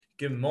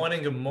Good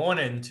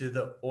morning to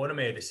the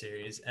Automator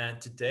series. And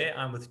today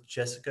I'm with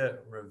Jessica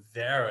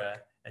Rivera,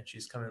 and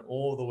she's coming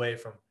all the way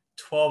from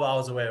 12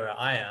 hours away where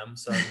I am.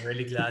 So I'm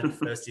really glad,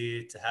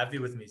 firstly, to have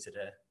you with me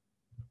today.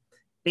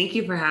 Thank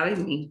you for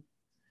having me.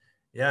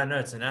 Yeah, no,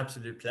 it's an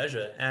absolute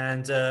pleasure.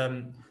 And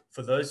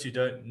for those who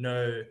don't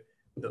know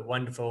the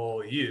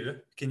wonderful you,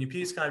 can you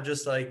please kind of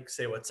just like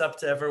say what's up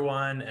to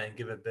everyone and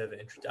give a bit of an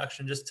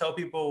introduction? Just tell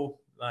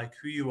people like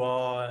who you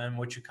are and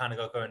what you kind of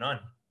got going on.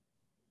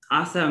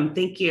 Awesome.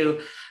 Thank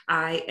you.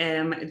 I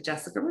am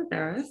Jessica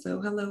Rivera.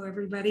 So, hello,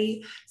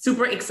 everybody.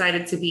 Super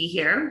excited to be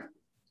here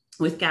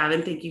with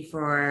Gavin. Thank you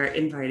for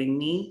inviting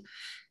me.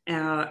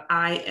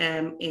 I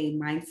am a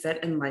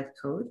mindset and life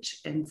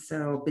coach. And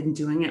so, been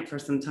doing it for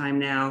some time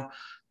now,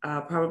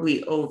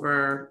 probably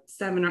over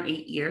 7 or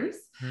 8 years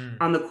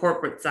on the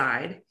corporate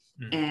side.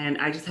 And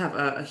I just have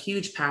a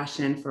huge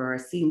passion for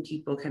seeing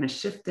people kind of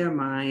shift their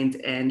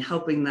mind and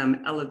helping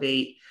them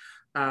elevate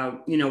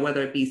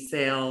whether it be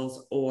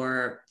sales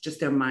or just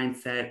their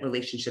mindset,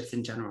 relationships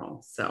in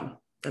general. So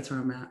that's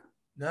where I'm at.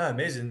 No,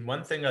 amazing.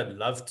 One thing I'd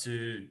love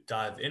to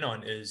dive in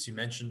on is you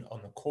mentioned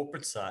on the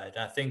corporate side.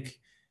 I think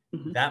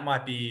that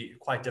might be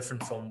quite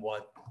different from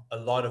what a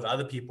lot of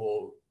other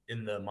people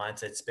in the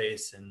mindset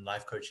space and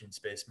life coaching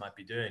space might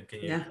be doing.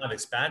 Can you kind of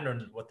expand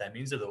on what that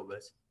means a little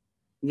bit?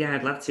 Yeah,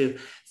 I'd love to.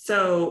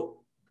 So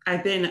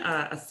I've been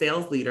a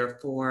sales leader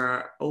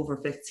for over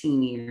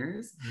 15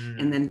 years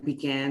and then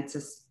began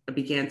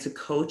to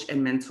coach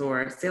and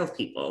mentor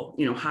salespeople,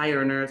 high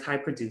earners, high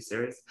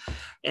producers.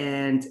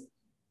 And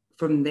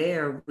from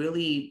there,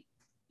 really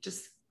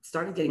just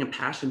started getting a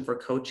passion for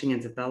coaching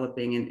and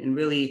developing and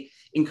really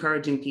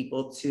encouraging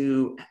people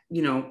to,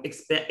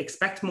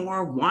 expect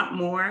more, want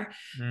more,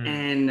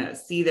 and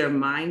see their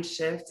mind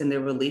shift and their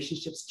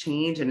relationships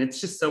change. And it's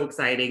just so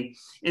exciting.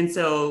 And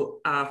so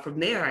from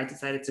there, I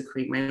decided to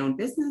create my own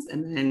business.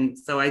 And then,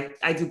 so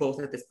I do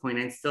both at this point.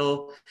 I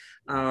still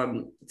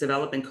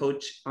develop and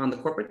coach on the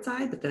corporate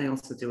side, but then I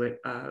also do it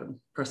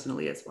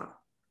personally as well.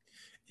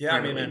 Yeah,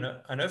 I mean,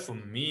 I know for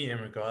me in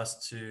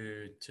regards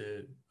to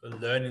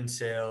learning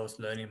sales,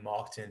 learning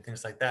marketing,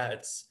 things like that,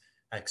 it's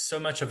like so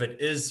much of it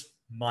is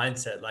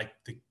mindset. Like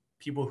the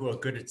people who are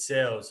good at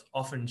sales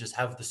often just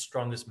have the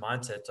strongest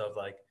mindset of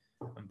like,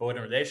 I'm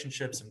building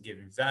relationships, I'm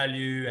giving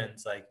value, and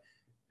it's like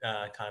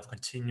kind of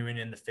continuing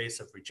in the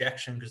face of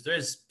rejection, because there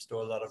is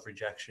still a lot of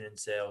rejection in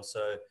sales.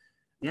 So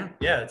yeah,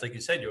 it's like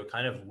you said, you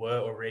were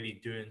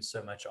already doing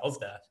so much of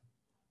that.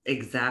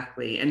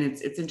 Exactly. And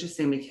it's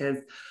interesting because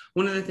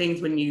one of the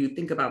things when you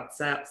think about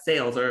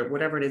sales or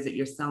whatever it is that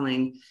you're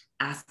selling,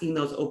 asking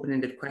those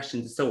open-ended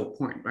questions is so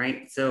important,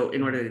 right? So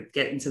in order to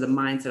get into the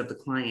mindset of the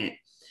client.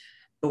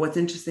 But what's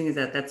interesting is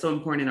that that's so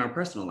important in our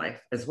personal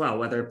life as well,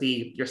 whether it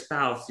be your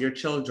spouse, your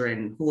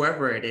children,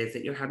 whoever it is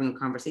that you're having a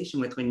conversation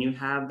with. When you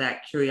have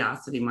that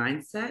curiosity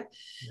mindset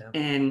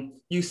and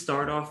you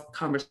start off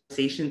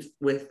conversations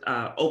with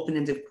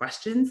open-ended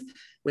questions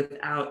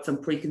without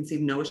some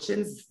preconceived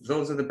notions,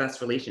 those are the best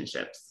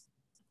relationships.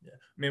 Yeah.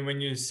 I mean, when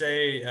you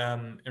say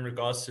in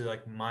regards to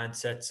like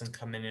mindsets and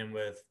coming in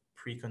with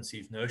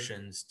preconceived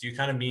notions, do you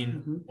kind of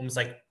mean almost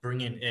like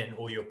bringing in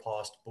all your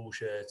past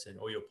bullshit and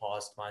all your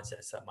past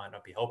mindsets that might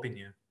not be helping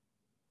you?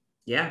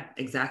 Yeah,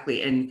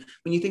 exactly. And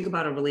when you think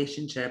about a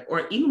relationship,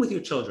 or even with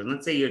your children,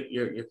 let's say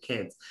your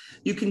kids,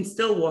 you can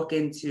still walk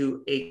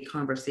into a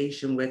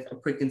conversation with a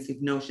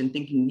preconceived notion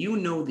thinking you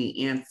know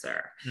the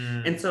answer.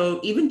 And so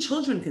even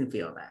children can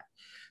feel that.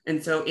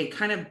 And so it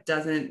kind of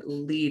doesn't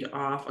lead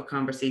off a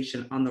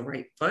conversation on the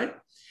right foot.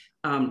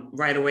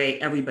 Right away,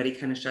 everybody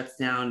kind of shuts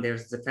down.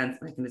 There's defense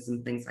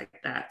mechanism, things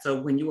like that. So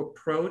when you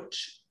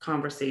approach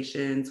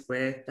conversations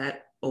with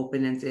that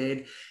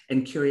open-ended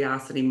and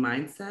curiosity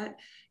mindset,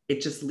 it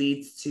just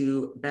leads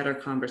to better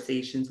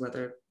conversations,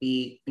 whether it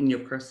be in your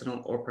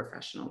personal or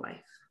professional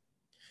life.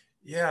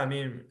 Yeah, I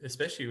mean,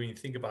 especially when you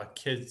think about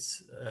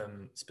kids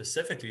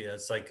specifically,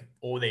 it's like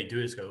all they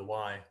do is go,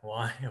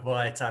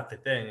 why type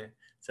of thing.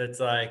 So it's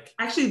like...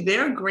 Actually,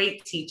 they're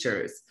great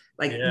teachers.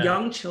 Like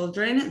young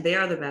children, they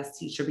are the best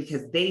teacher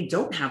because they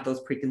don't have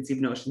those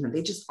preconceived notions and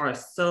they just are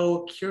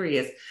so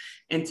curious.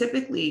 And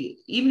typically,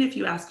 even if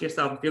you ask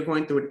yourself, if you're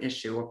going through an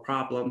issue or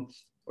problem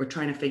or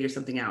trying to figure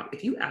something out,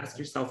 if you ask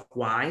yourself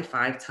why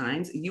 5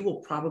 times, you will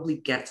probably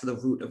get to the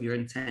root of your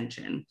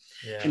intention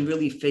and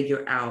really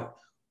figure out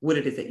what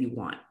it is that you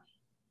want.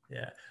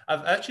 Yeah,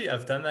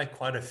 I've done that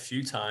quite a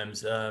few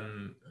times.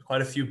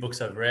 Quite a few books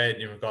I've read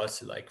in regards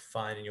to like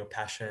finding your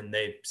passion.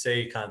 They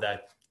say kind of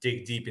that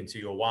dig deep into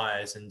your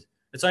whys, and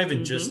it's not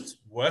even just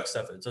work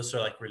stuff. It's also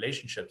like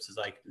relationships. It's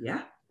like,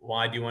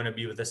 why do you want to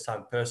be with this type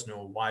of person,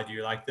 or why do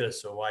you like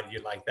this, or why do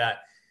you like that?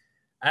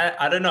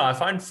 I don't know. I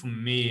find for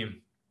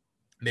me,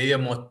 maybe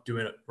I'm not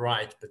doing it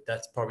right, but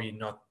that's probably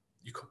not.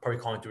 You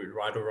probably can't do it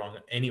right or wrong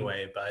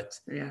anyway. But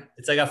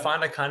it's like I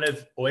find I kind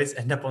of always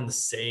end up on the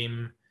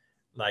same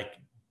like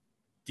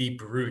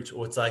deep root,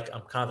 or it's like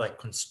I'm kind of like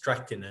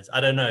constructing it.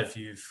 I don't know if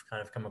you've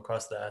kind of come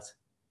across that.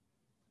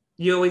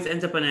 You always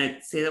end up on a,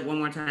 say that one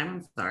more time.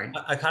 I'm sorry.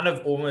 I kind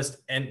of almost,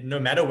 and no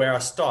matter where I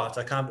start,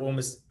 I kind of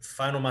almost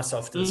funnel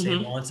myself to the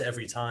same Mm-hmm. answer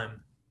every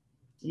time.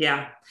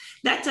 Yeah,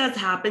 that does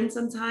happen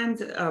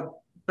sometimes.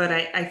 But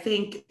I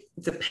think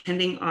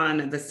depending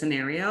on the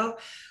scenario,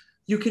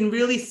 you can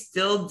really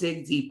still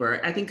dig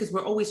deeper. I think because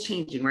we're always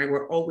changing, right?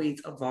 We're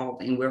always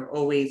evolving. We're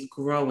always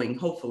growing,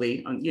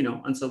 hopefully,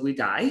 until we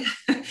die.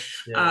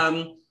 Yeah.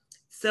 um,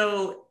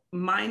 so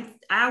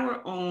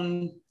our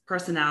own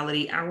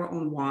personality, our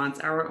own wants,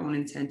 our own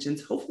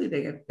intentions, hopefully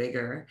they get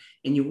bigger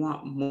and you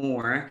want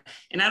more.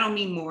 And I don't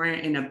mean more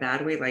in a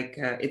bad way, like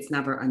it's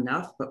never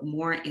enough, but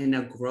more in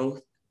a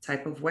growth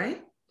type of way.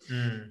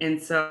 Mm.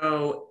 And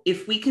so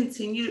if we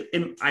continue,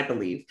 and I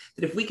believe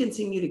that if we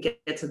continue to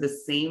get to the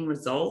same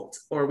result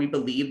or we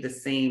believe the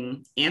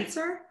same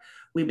answer,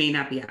 we may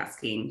not be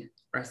asking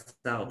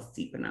ourselves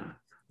deep enough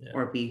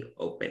or be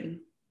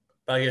open.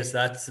 But I guess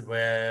that's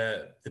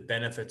where the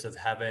benefits of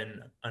having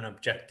an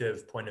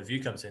objective point of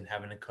view comes in,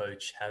 having a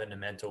coach, having a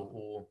mentor,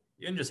 or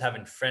even just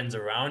having friends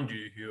around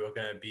you who are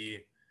going to be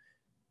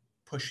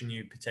pushing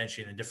you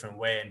potentially in a different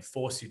way and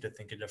force you to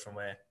think a different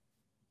way.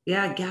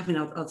 Yeah, Gavin,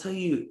 I'll tell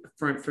you,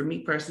 for me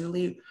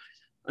personally,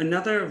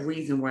 another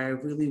reason why I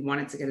really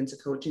wanted to get into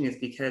coaching is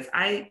because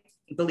I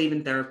believe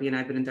in therapy and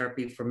I've been in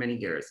therapy for many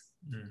years.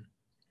 Mm.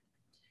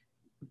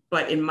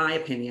 But in my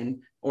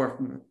opinion,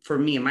 or for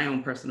me, in my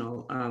own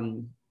personal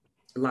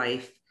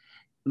life,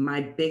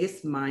 my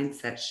biggest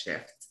mindset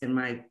shift and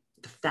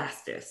the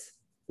fastest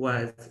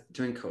was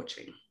during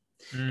coaching.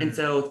 And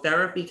so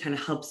therapy kind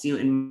of helps you,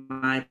 in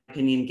my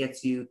opinion,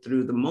 gets you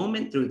through the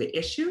moment, through the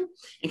issue,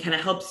 and kind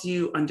of helps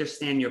you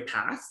understand your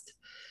past.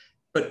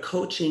 But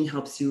coaching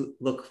helps you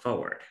look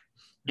forward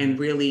and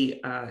really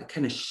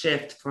kind of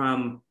shift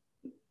from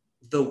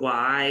the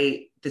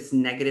why this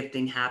negative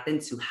thing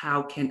happened to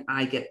how can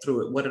I get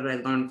through it? What did I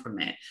learn from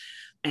it?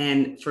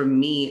 And for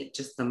me,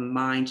 just the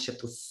mind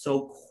shift was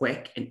so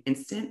quick and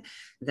instant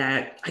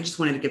that I just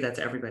wanted to give that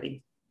to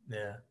everybody.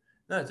 Yeah.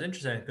 No, it's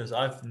interesting because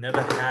I've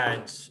never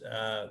had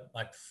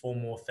like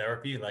formal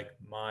therapy. Like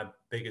my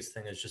biggest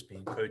thing has just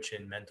been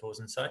coaching mentors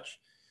and such.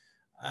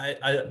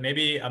 I'm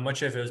not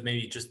sure if it was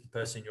maybe just the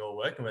person you're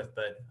working with,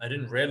 but I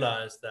didn't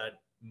realize that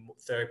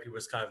therapy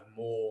was kind of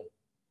more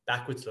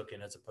backwards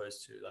looking as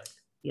opposed to like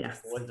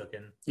forward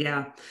looking.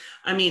 Yeah.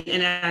 I mean,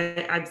 and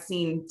I've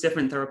seen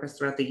different therapists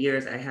throughout the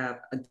years. I have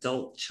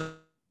adult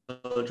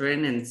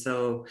children. And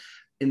so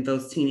in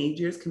those teenage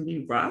years can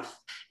be rough.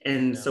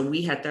 And so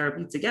we had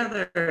therapy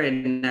together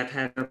and I've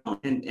had her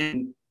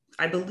and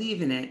I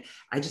believe in it.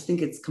 I just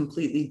think it's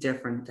completely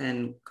different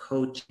than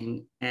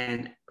coaching.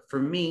 And for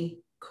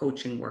me,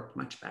 coaching worked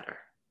much better.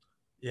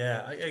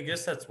 Yeah, I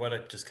guess that's what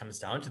it just comes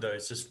down to, though.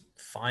 It's just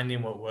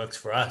finding what works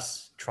for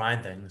us,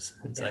 trying things.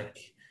 It's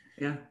like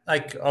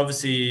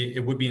obviously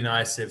it would be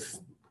nice if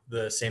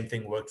the same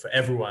thing worked for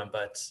everyone,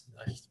 but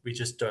we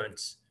just don't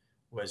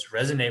always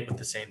resonate with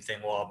the same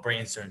thing, or our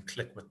brains don't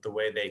click with the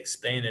way they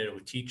explain it or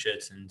teach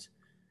it. And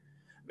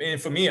I mean,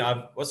 for me,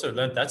 I've also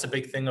learned that's a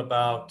big thing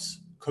about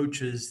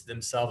coaches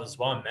themselves as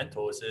well, and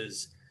mentors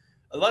is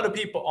a lot of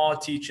people are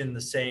teaching the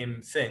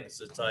same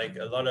things. It's like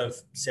a lot of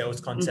sales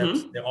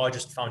concepts, there are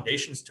just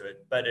foundations to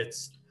it, but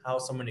it's how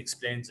someone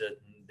explains it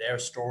and their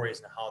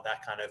stories and how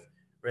that kind of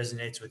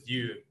resonates with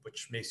you,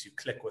 which makes you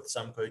click with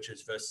some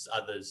coaches versus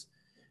others.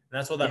 And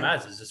that's what that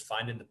matters, is just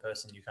finding the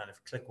person you kind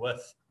of click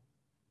with.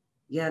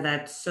 Yeah,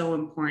 that's so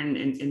important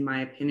in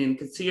my opinion,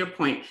 because to your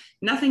point,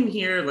 nothing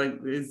here like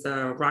is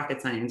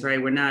rocket science,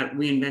 right? We're not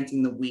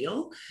reinventing the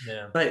wheel.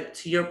 Yeah. But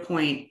to your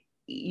point,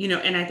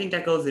 and I think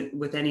that goes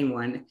with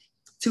anyone.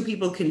 Two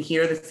people can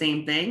hear the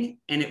same thing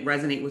and it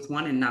resonate with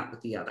one and not with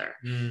the other.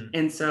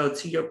 And so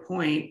to your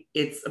point,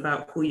 it's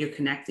about who you're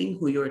connecting,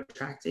 who you're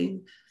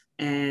attracting,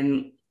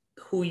 and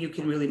who you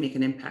can really make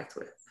an impact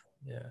with.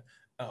 Yeah.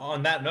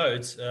 On that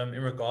note,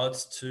 in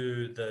regards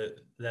to the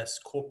less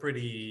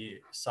corporate-y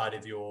side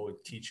of your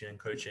teaching and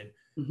coaching,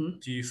 who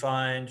do you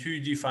find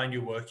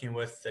you're working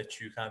with that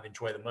you kind of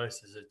enjoy the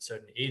most? Is it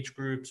certain age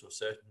groups or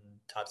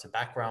certain types of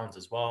backgrounds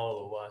as well,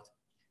 or what?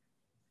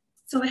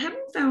 So I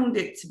haven't found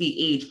it to be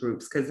age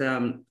groups because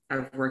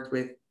I've worked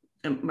with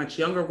much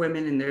younger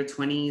women in their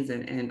 20s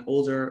and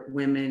older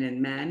women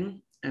and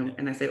men.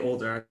 And I say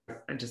older,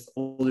 I'm just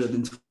older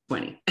than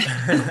 20.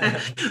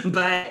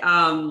 but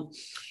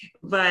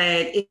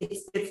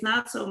it's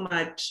not so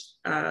much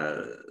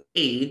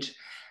age,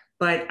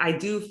 but I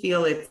do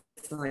feel it's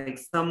like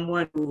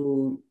someone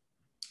who,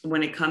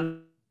 when it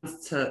comes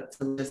to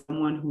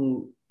someone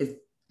who is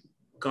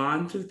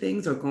gone through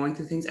things or going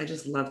through things, I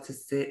just love to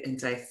sit and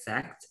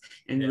dissect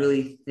and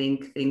really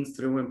think things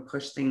through and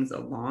push things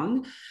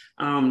along.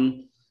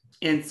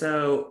 And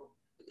so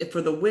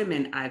for the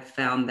women, I've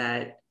found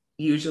that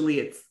usually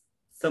it's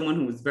someone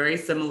who was very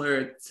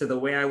similar to the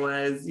way I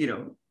was,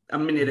 a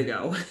minute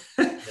ago.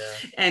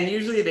 And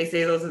usually they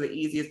say those are the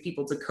easiest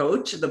people to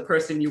coach, the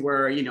person you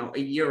were, a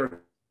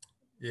year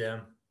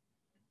ago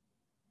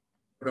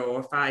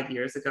or 5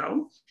 years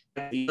ago.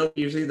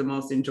 Usually the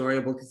most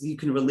enjoyable because you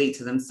can relate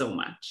to them so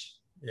much.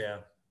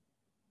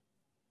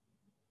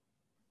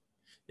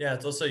 Yeah,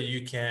 it's also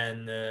you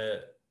can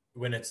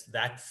when it's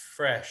that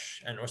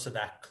fresh and also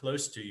that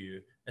close to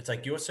you, it's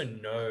like you also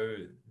know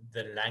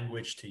the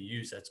language to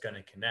use that's going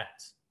to connect.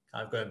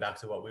 Kind of going back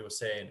to what we were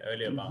saying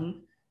earlier about Mm-hmm.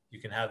 you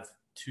can have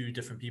two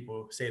different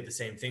people say the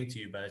same thing to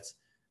you, but it's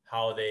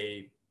how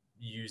they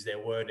use their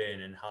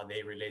wording and how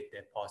they relate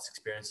their past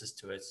experiences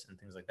to it and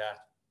things like that.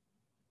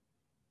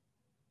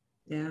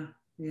 Yeah,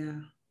 yeah,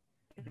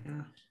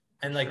 yeah, for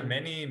And like sure.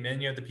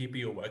 many of the people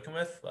you're working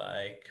with,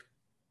 like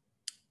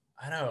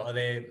I don't know, are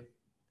they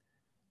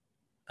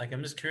like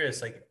I'm just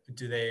curious, like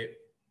do they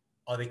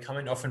are they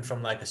coming often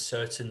from like a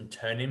certain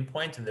turning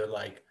point and they're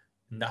like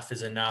enough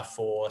is enough,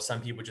 or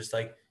some people just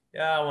like,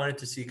 yeah, I wanted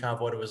to see kind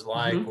of what it was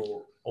like, Mm-hmm.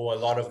 or a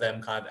lot of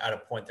them kind of at a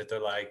point that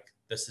they're like,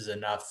 this is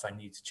enough, I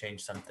need to change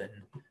something.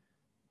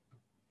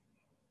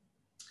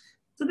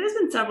 So there's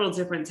been several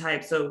different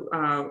types. So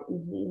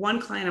one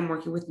client I'm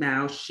working with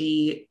now,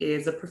 she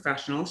is a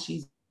professional.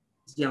 She's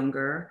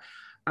younger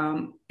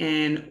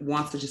and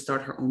wants to just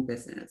start her own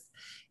business.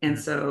 And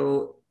Mm. so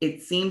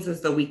it seems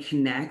as though we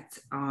connect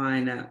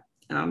on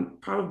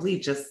probably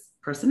just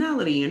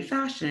personality and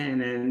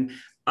fashion and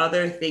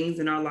other things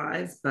in our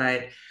lives, but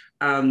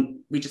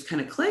we just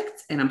kind of clicked,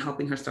 and I'm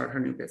helping her start her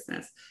new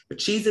business. But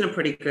she's in a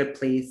pretty good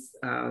place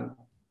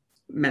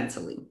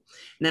mentally.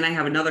 And then I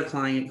have another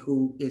client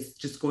who is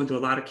just going through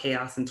a lot of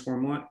chaos and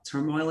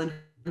turmoil in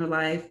her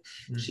life.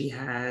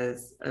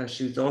 Mm.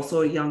 She's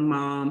also a young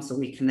mom, so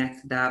we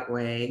connect that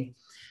way.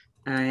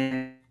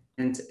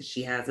 And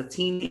she has a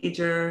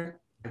teenager.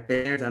 I've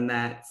been there, done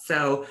that.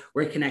 So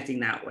we're connecting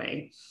that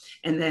way.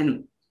 And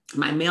then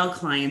my male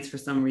clients, for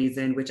some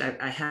reason, which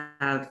I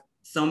have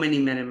so many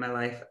men in my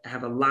life. I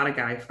have a lot of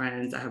guy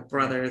friends. I have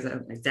brothers. I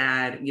have my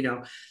dad.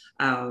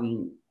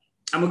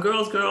 I'm a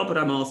girl's girl, but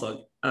I'm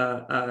also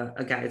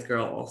a guy's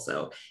girl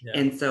also. Yeah.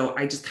 And so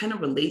I just kind of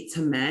relate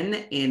to men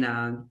in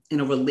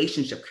a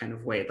relationship kind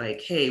of way.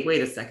 Like, hey,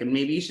 wait a second,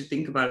 maybe you should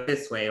think about it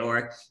this way,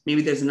 or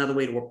maybe there's another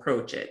way to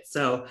approach it.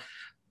 So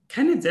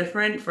kind of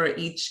different for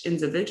each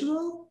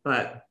individual,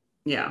 but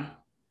yeah.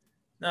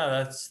 No,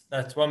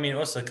 that's well, I mean,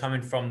 also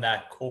coming from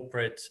that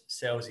corporate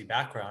salesy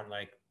background,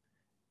 like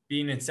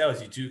being in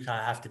sales, you do kind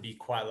of have to be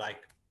quite like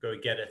go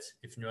get it,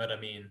 if you know what I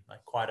mean,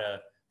 like quite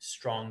a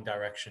strong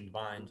direction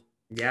behind.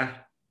 Yeah.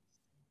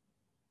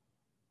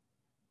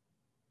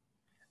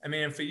 I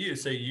mean, and for you,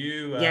 so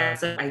you, Yeah.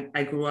 So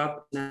I grew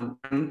up,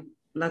 I'm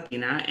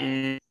Latina,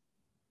 and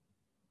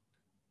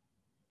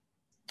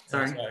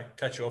sorry. sorry,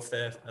 cut you off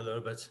there a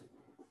little bit.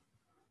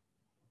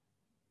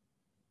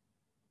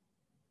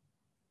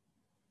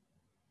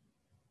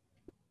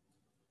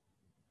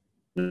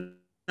 No,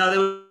 there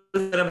was a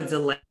bit of a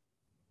delay.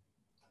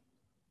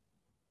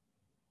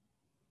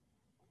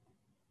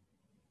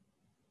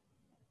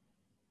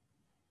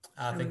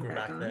 I Are we think we're back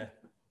back on? there.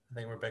 I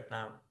think we're back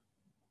now.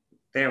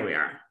 There we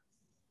are.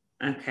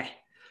 Okay.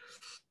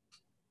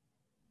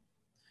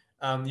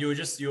 You were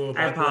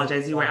I about to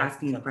apologize. You were start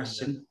off with asking a something there.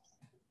 question.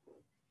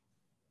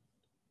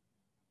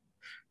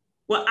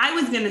 Well, I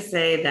was going to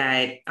say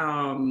that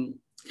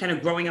kind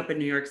of growing up in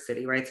New York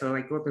City, right? So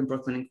I grew up in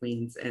Brooklyn and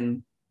Queens,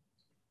 and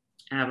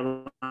I have a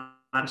lot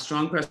of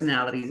strong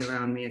personalities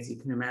around me, as you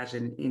can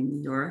imagine, in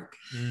New York.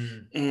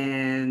 Mm,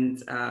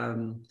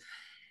 And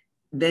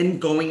then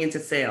going into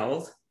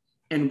sales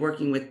and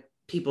working with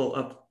people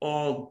of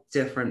all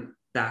different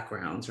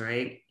backgrounds,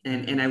 right?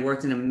 And I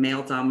worked in a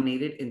male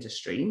dominated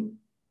industry.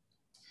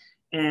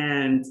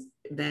 And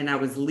then I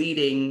was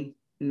leading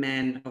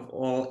men of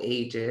all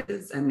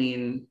ages. I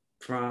mean,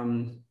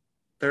 from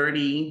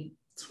 30,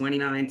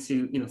 29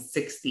 to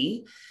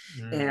 60.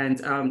 mm,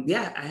 And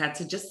yeah, I had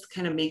to just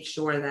kind of make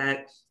sure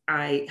that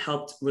I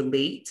helped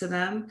relate to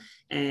them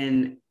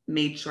and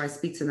made sure I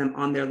speak to them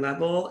on their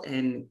level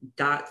and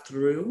got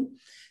through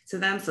to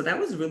them. So that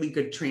was really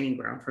good training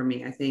ground for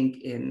me, I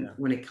think, in yeah.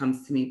 when it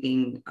comes to me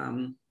being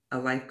a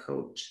life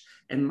coach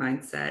and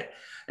mindset.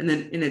 And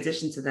then in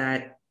addition to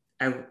that,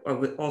 I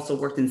also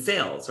worked in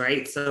sales,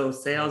 right? So Yeah.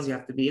 sales, you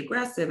have to be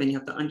aggressive and you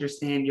have to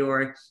understand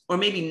or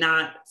maybe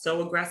not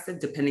so aggressive,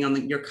 depending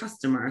on your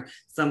customer.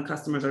 Some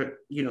customers are,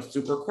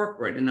 super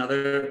corporate, and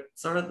others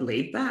are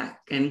laid back,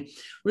 and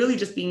really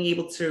just being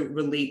able to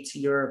relate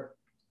to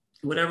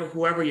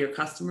whoever your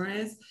customer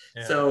is.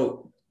 Yeah.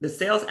 So the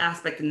sales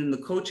aspect and then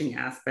the coaching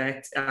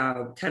aspect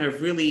kind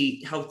of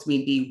really helped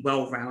me be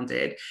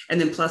well-rounded. And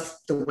then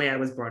plus the way I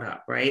was brought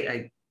up,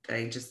 right?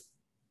 I just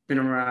been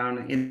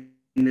around in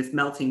this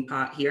melting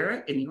pot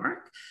here in New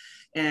York,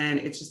 and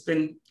it's just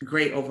been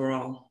great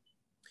overall.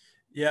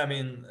 Yeah, I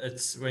mean,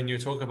 it's when you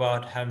talk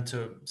about having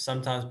to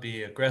sometimes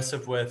be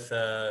aggressive with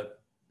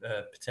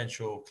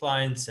potential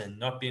clients and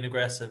not being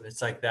aggressive,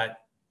 it's like that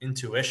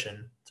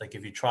intuition. It's like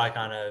if you try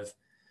kind of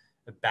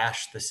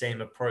bash the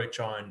same approach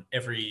on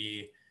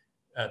every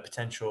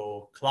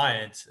potential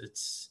client,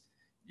 it's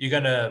you're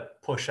gonna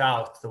push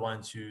out the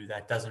ones who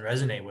that doesn't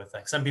resonate with.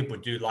 Like some people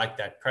do like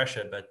that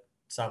pressure, but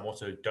some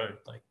also don't.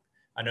 Like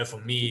I know for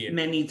me,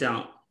 Many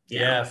don't. Yeah.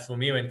 yeah, for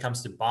me when it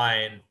comes to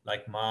buying,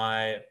 like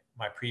my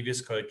previous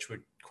coach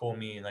would call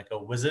me like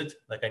a wizard.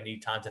 Like I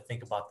need time to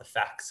think about the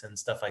facts and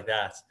stuff like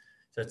that.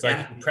 So it's like,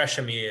 if Yeah, you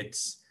pressure me,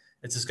 it's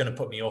just going to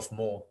put me off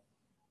more.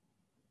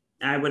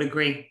 I would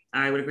agree.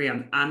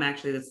 I'm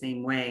actually the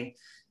same way.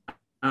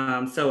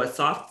 So a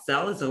soft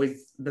sell is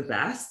always the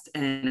best.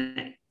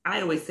 And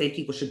I always say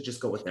people should just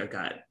go with their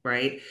gut,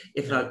 right?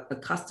 If Yeah. a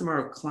customer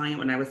or client,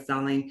 when I was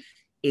selling,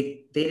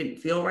 it they didn't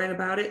feel right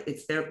about it,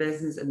 it's their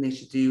business and they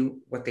should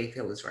do what they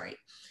feel is right.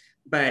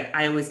 But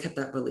I always kept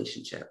that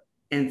relationship.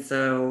 And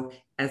so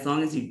as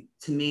long as you,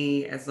 to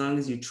me, as long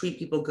as you treat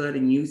people good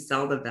and you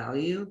sell the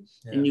value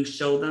Yeah. and you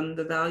show them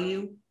the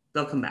value,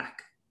 they'll come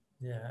back.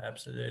 Yeah,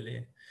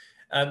 absolutely.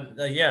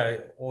 Yeah,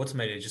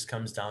 ultimately it just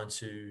comes down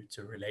to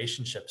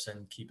relationships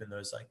and keeping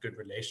those like good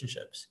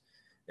relationships.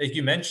 Like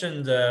you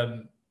mentioned,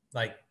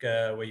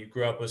 where you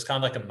grew up was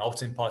kind of like a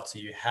melting pot. So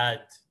you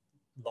had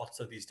lots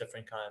of these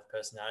different kind of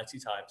personality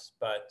types.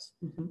 But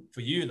Mhm.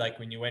 for you, like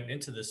when you went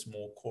into this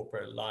more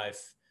corporate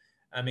life,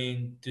 I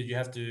mean, did you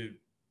have to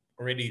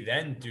already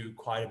then do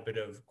quite a bit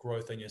of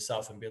growth on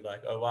yourself and be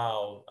like, oh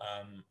wow,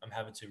 I'm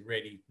having to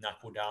really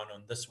knuckle down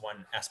on this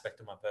one aspect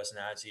of my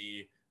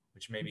personality,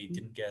 which maybe Mhm.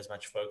 didn't get as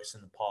much focus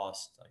in the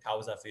past? Like, how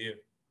was that for you?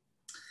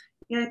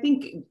 Yeah, I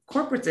think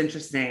corporate's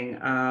interesting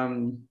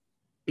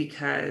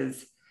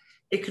because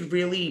it could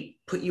really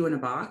put you in a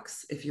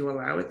box if you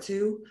allow it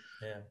to.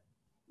 Yeah.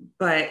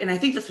 And I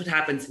think that's what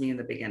happened to me in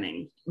the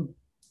beginning.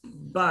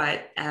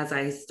 But as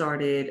I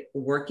started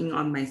working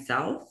on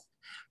myself,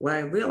 what I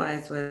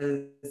realized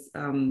was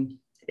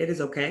it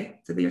is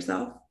okay to be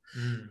yourself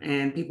Mm,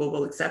 and people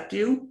will accept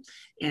you.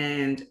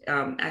 And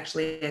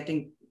actually, I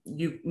think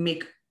you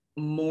make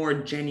more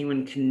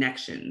genuine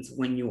connections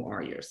when you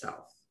are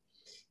yourself.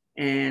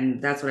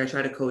 And that's what I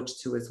try to coach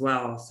to as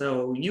well.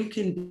 So you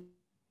can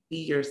be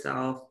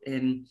yourself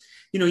and,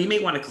 you may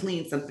want to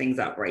clean some things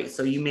up, right?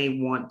 So you may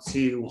want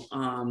to,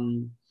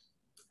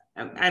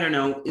 I don't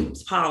know,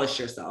 polish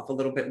yourself a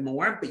little bit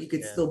more, but you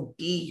could yeah. still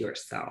be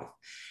yourself.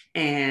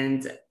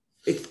 And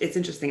it's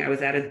interesting. I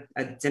was at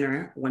a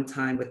dinner one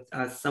time with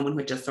someone who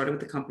had just started with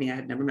the company I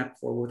had never met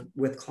before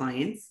with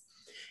clients.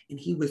 And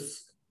he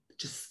was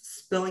just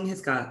spilling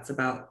his guts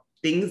about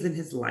things in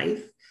his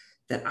life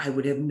that I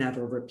would have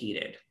never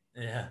repeated.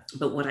 Yeah.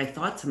 But what I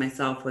thought to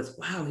myself was,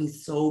 wow,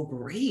 he's so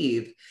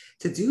brave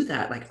to do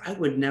that. Like, I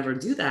would never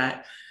do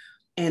that.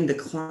 And the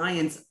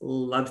clients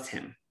loved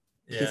him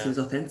because he Yeah. was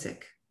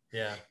authentic.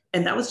 Yeah.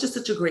 And that was just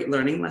such a great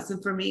learning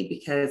lesson for me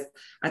because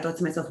I thought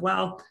to myself,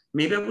 well,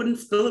 maybe I wouldn't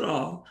spill it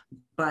all,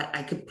 but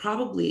I could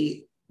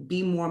probably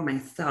be more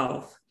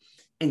myself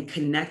and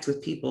connect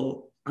with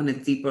people on a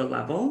deeper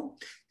level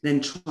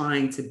than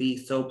trying to be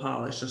so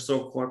polished or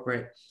so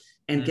corporate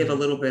and give a Mm,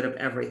 little bit of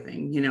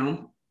everything.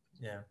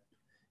 yeah.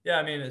 Yeah,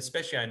 I mean,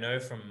 especially I know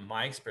from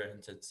my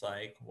experience, it's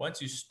like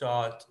once you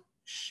start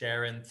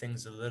sharing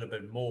things a little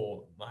bit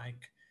more,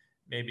 like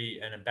maybe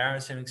an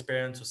embarrassing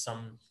experience or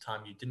some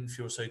time you didn't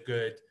feel so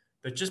good,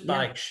 but just by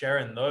Yeah. like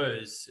sharing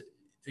those,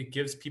 it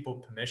gives people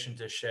permission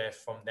to share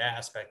from their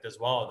aspect as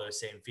well, those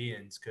same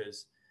feelings,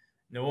 because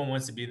no one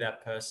wants to be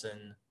that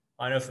person.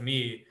 I know for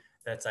me,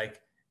 that's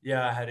like,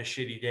 yeah, I had a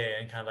shitty day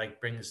and kind of like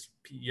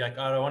you're like,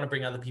 oh, I don't want to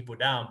bring other people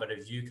down. But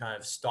if you kind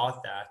of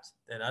start that,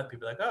 then other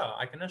people are like, oh,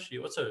 I can actually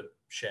also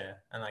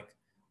share. And like,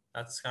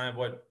 that's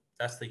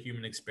the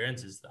human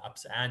experiences, the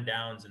ups and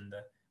downs and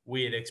the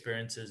weird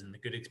experiences and the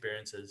good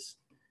experiences,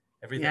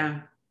 everything.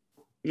 Yeah.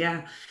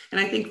 Yeah. And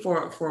I think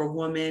for a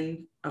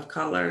woman of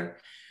color,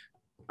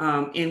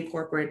 in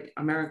corporate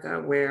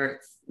America, where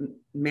it's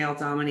male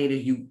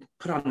dominated, you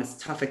put on this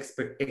tough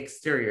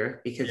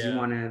exterior because you Yeah.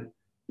 want to,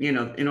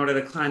 in order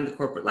to climb the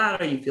corporate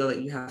ladder, you feel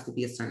that you have to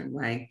be a certain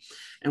way.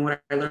 And what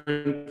I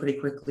learned pretty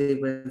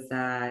quickly was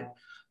that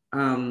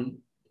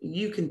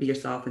you can be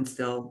yourself and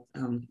still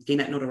gain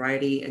that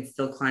notoriety and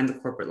still climb the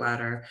corporate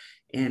ladder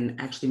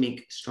and actually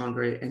make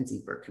stronger and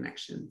deeper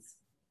connections.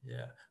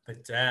 Yeah,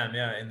 but damn,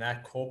 yeah, in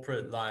that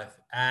corporate life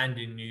and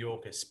in New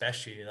York,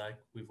 especially, like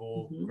we've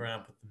all Mm-hmm. grown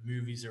up with the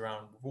movies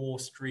around Wall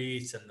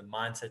Street and the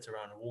mindsets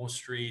around Wall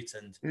Street.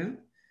 And Yeah.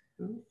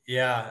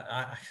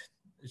 yeah,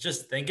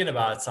 just thinking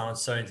about it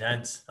sounds so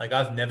intense. Like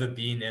I've never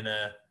been in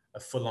a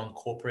full on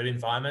corporate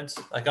environment.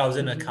 Like I was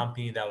in a Mm-hmm.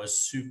 company that was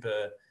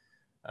super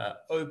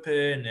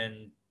open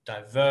and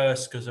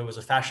diverse because it was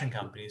a fashion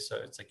company. So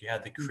it's like you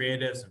had the Mm-hmm.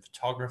 creatives and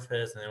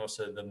photographers and then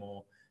also the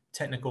more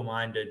technical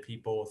minded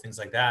people, things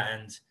like that.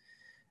 And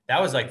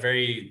that was like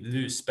very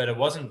loose, but it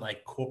wasn't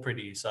like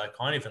corporate-y. So I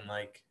can't even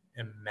like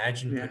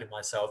imagine Yeah. putting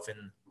myself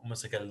in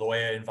almost like a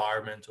lawyer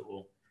environment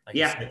or like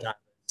you Yeah. said, that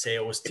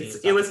sales team It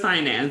type of was thing.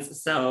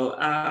 finance. So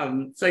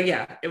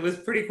yeah, it was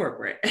pretty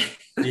corporate.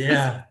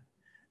 Yeah.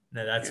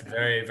 No, that's Yeah.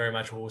 very, very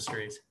much Wall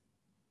Street.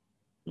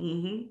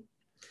 Hmm.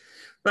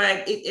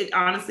 But it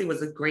honestly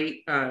was a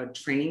great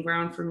training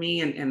ground for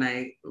me, and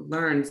I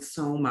learned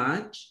so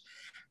much,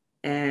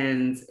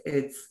 and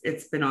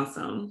it's been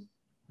awesome.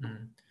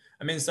 Mm.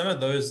 I mean, some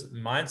of those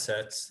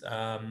mindsets,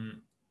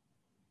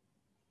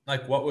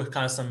 like what were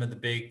kind of some of the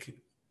big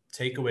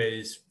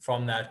takeaways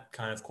from that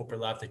kind of corporate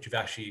life that you've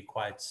actually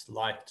quite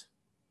liked?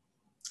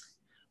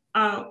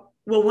 Well,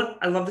 what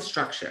I love the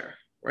structure,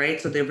 right?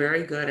 So they're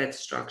very good at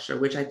structure,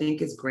 which I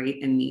think is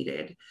great and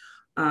needed.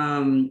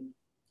 Um,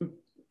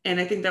 and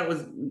I think that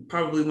was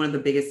probably one of the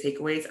biggest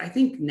takeaways. I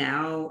think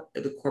now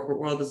the corporate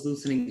world is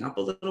loosening up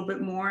a little bit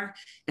more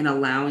and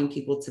allowing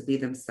people to be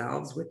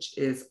themselves, which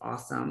is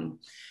awesome.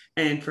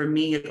 And for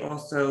me, it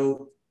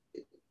also,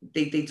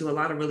 they do a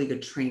lot of really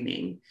good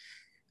training,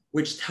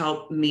 which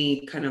helped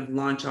me kind of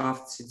launch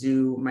off to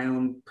do my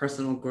own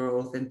personal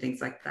growth and things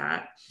like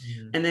that.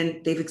 Mm. And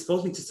then they've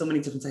exposed me to so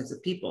many different types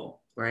of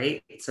people,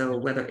 right? So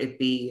whether it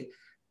be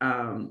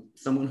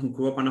someone who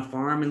grew up on a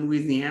farm in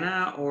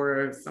Louisiana,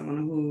 or someone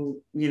who,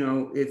 you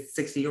know, is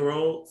 60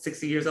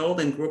 years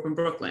old and grew up in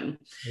Brooklyn.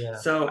 Yeah.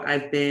 So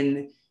I've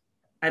been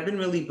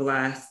really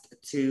blessed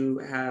to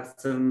have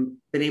been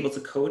able to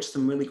coach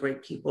some really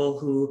great people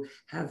who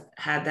have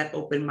had that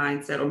open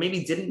mindset, or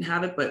maybe didn't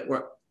have it, but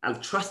were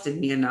trusted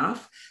me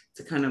enough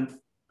to kind of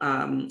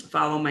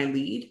follow my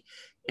lead.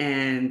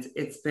 And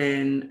it's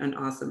been an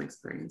awesome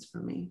experience for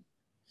me.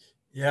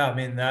 Yeah, I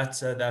mean that's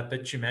that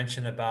bit you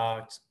mentioned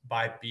about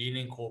by being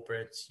in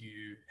corporate,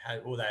 you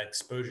had all that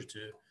exposure to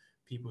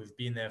people who've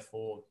been there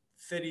for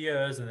 30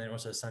 years, and then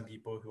also some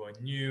people who are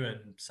new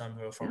and some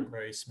who are Yeah. from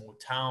very small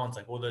towns,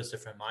 like all those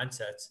different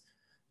mindsets.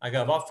 Like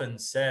I've often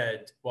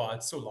said, well,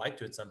 I'd still like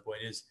to at some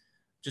point is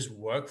just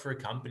work for a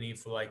company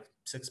for like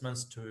 6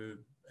 months to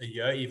a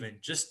year, even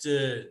just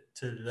to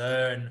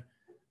learn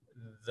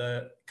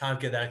the can't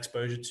get that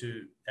exposure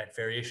to that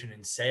variation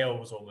in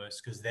sales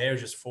almost because they're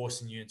just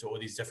forcing you into all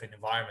these different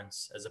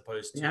environments as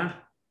opposed to Yeah.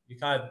 you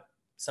kind of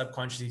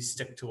subconsciously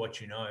stick to what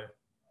you know.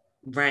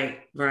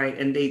 Right, right.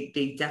 And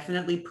they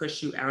definitely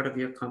push you out of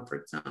your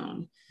comfort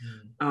zone.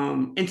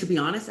 Mm. And to be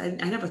honest, I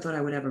never thought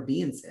I would ever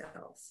be in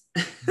sales,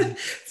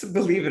 Mm. to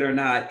believe it or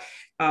not.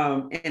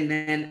 And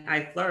then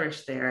I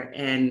flourished there,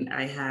 and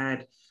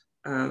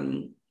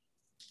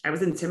I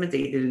was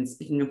intimidated in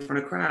speaking in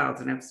front of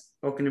crowds, and I've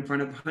spoken in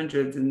front of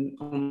hundreds and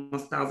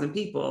almost 1,000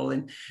 people.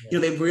 And, Yeah. you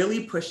know, they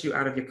really push you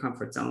out of your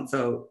comfort zone.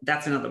 So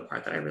that's another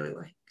part that I really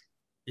like.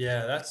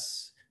 Yeah,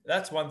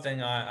 that's one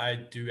thing I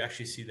do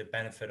actually see the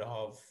benefit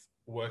of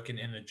working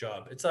in a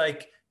job. It's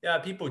like, yeah,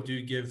 people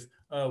do give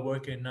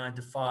working 9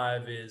 to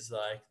 5 is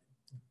like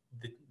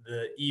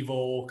the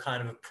evil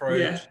kind of Yeah.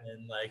 approach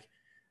and like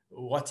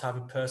what type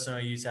of person are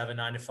you to have a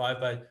 9 to 5,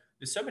 but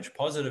there's so much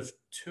positive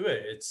to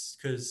it. It's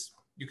because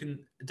you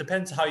can, it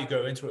depends how you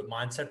go into it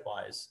mindset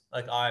wise.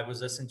 Like I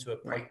was listening to a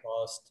Right.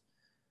 podcast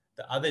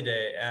the other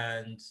day,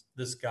 and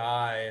this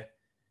guy,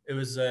 it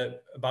was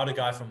about a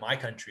guy from my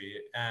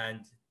country,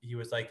 and he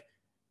was like,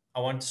 I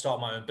wanted to start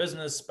my own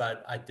business,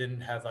 but I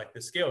didn't have like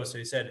the skills. So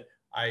he said,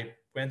 I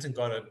went and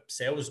got a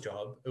sales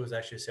job. It was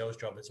actually a sales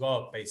job as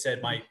well. But he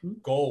said my Mm-hmm.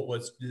 goal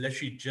was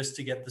literally just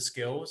to get the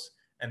skills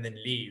and then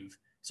leave.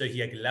 So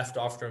he like left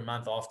after a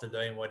month after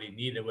doing what he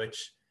needed,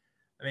 which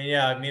I mean,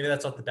 yeah, maybe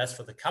that's not the best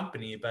for the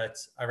company, but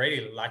I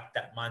really liked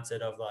that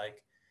mindset of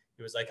like,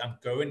 he was like, I'm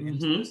going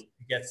into this Mm-hmm.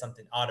 to get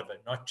something out of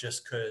it, not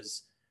just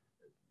because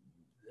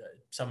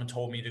someone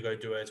told me to go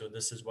do it or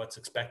this is what's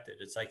expected.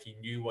 It's like he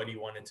knew what he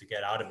wanted to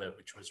get out of it,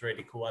 which was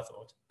really cool, I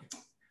thought.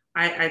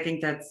 I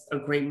think that's a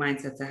great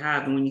mindset to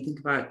have. And when you think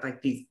about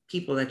like these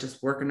people that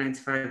just work a 9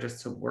 to 5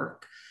 just to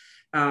work,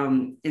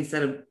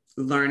 instead of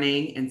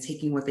learning and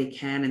taking what they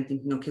can and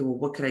thinking, okay, well,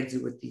 what could I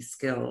do with these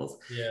skills?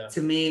 Yeah.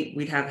 To me,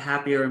 we'd have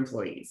happier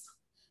employees.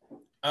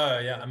 Oh,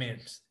 yeah. I mean,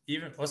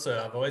 even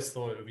also, I've always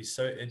thought it would be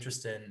so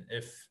interesting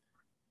if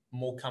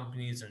more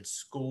companies and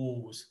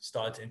schools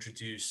started to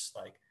introduce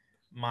like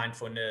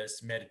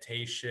mindfulness,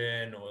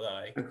 meditation, or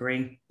like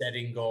Agree.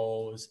 setting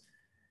goals.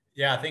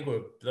 Yeah, I think it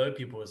would blow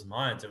people's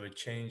minds. It would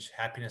change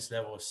happiness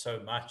levels so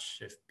much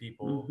if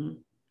people Mm-hmm.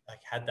 like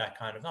had that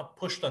kind of not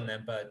pushed on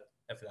them, but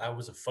if that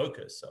was a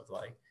focus of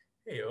like,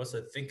 hey,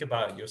 also think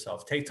about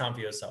yourself, take time for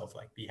yourself,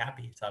 like be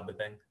happy type of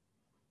thing.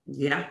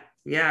 Yeah.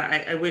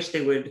 Yeah. I wish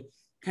they would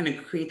kind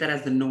of create that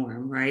as the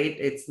norm, right?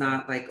 It's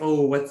not like,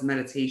 oh, what's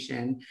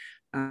meditation?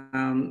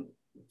 Um,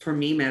 for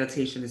me,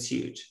 meditation is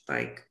huge.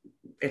 Like,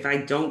 if I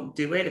don't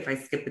do it, if I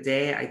skip a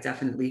day, I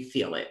definitely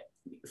feel it.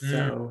 Mm,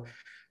 So,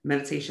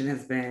 meditation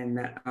has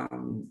been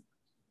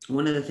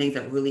one of the things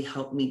that really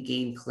helped me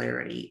gain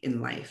clarity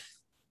in life.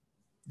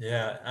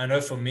 yeah, I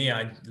know for me,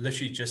 I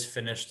literally just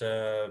finished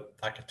a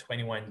like a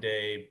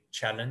 21-day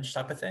challenge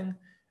type of thing.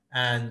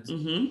 And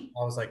Mm-hmm.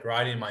 I was like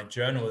writing in my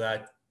journal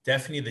that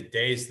definitely the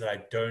days that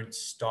I don't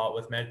start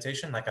with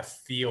meditation, like I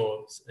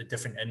feel a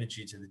different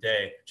energy to the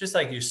day. Just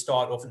like you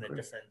start off in a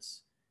different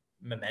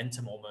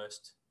momentum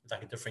almost,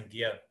 like a different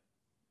gear.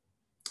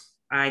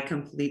 I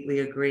completely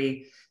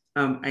agree.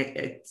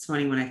 It's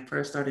funny, when I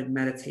first started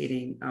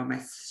meditating, my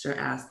sister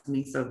asked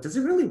me, "So does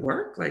it really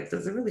work? Like,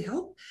 does it really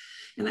help?"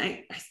 And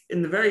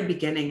in the very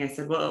beginning, I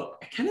said, "Well,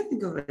 I kind of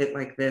think of it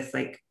like this,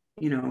 like,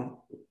 you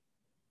know,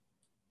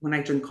 when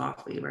I drink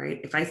coffee, right?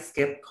 If I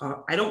skip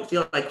coffee, I don't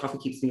feel like coffee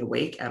keeps me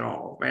awake at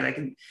all, right? I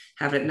can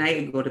have it at night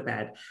and go to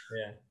bed.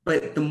 Yeah.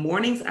 But the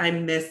mornings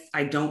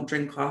I don't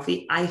drink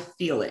coffee, I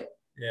feel it,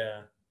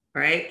 Yeah.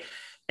 right?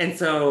 And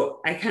so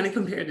I kind of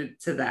compared it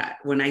to that.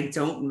 When I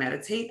don't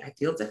meditate, I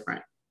feel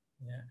different.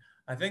 Yeah.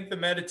 I think the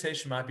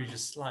meditation might be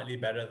just slightly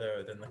better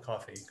though than the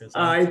coffee because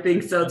I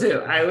think so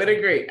too. I would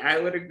agree. I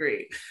would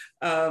agree.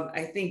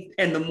 I think,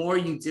 and the more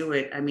you do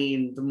it, I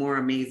mean, the more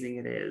amazing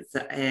it is.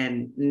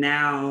 And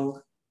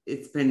now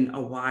it's been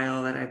a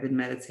while that I've been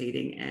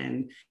meditating,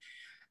 and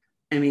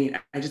I mean,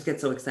 I just get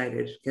so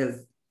excited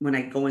because when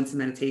I go into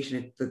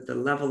meditation, the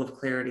level of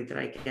clarity that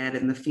I get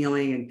and the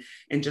feeling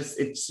and just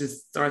it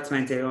just starts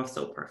my day off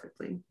so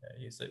perfectly.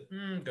 Yeah, you say,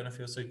 gonna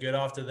feel so good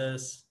after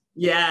this.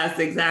 Yes,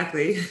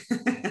 exactly.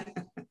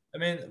 I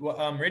mean, well,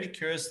 I'm really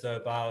curious though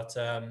about,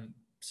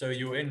 so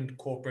you were in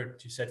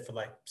corporate, you said for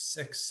like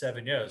 6,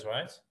 7 years,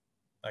 right?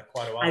 Like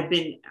quite a while.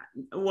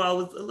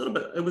 Well, it was a little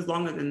bit, it was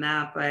longer than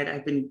that, but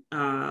I've been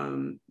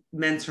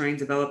mentoring,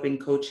 developing,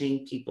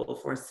 coaching people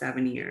for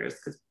 7 years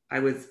because I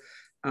was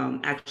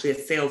actually a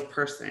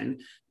salesperson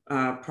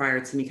prior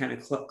to me kind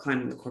of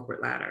climbing the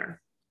corporate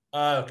ladder.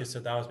 Okay, so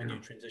that was when you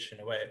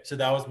transitioned away. So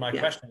that was my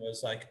question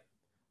was like,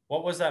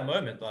 what was that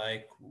moment?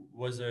 Like,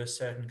 was there a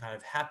certain kind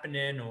of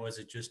happening, or was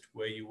it just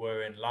where you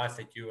were in life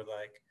that you were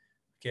like,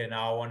 okay,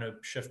 now I want to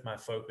shift my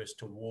focus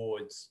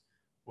towards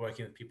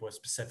working with people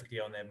specifically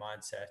on their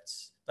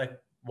mindsets? Like,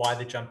 why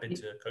they jump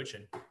into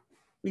coaching?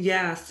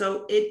 Yeah,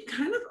 so it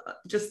kind of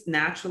just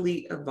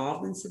naturally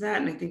evolved into that.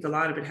 And I think a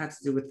lot of it had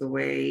to do with the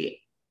way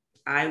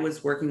I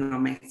was working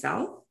on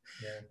myself.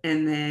 Yeah.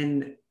 And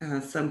then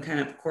some kind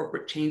of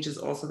corporate changes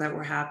also that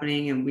were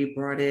happening. And we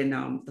brought in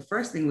the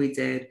first thing we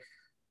did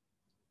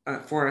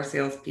for our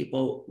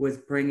salespeople was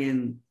bring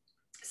in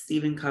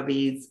Stephen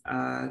Covey's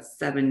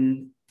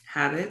seven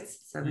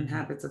habits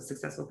of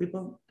successful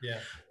people. Yeah.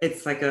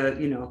 It's like a,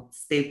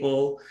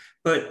 staple,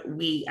 but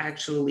we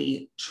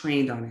actually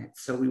trained on it.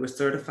 So we were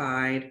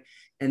certified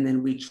and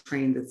then we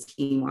trained the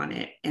team on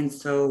it. And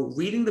so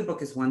reading the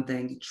book is one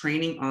thing,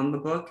 training on the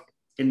book,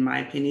 in my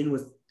opinion,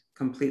 was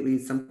completely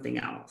something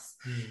else.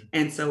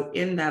 And so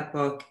in that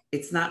book,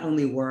 it's not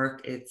only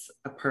work, it's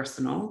a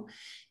personal.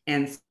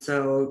 And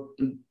so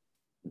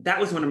that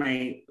was one of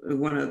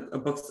the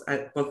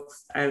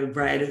books I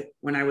read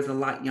when I was a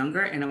lot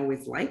younger and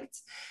always liked.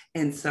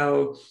 And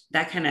so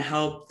that kind of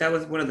helped. That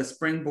was one of the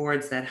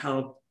springboards that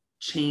helped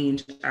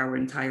change our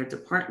entire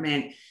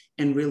department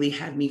and really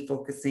had me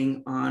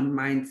focusing on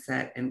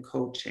mindset and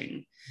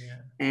coaching. Yeah.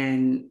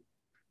 And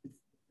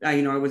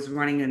I was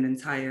running an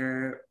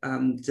entire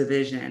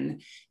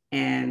division,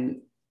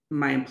 and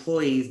my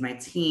employees, my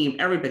team,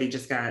 everybody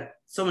just got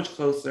so much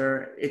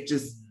closer. It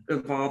just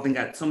evolved and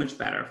got so much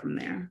better from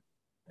there.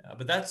 Yeah,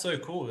 but that's so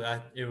cool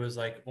that it was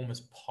like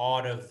almost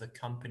part of the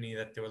company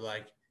that they were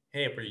like,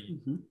 hey,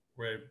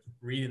 we're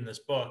reading this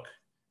book,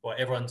 or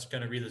everyone's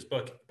going to read this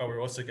book, but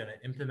we're also going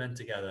to implement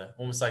together,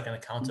 almost like an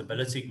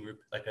accountability group,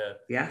 like a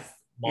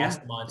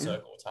mastermind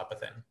circle type of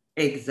thing.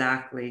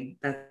 Exactly.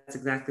 That's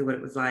exactly what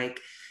it was like.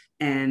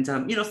 And,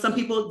 some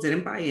people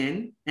didn't buy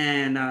in,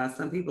 and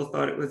some people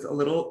thought it was a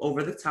little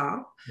over the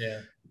top.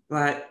 Yeah.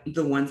 But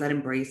the ones that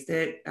embraced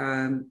it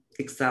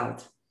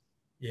excelled.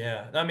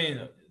 Yeah. I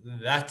mean,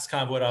 that's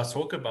kind of what I was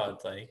talking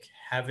about, like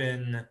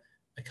having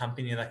a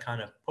company that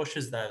kind of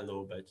pushes that a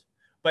little bit.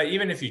 But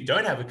even if you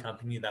don't have a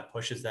company that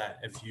pushes that,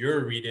 if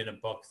you're reading a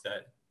book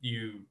that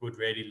you would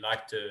really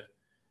like to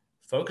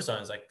focus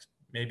on, it's like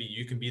maybe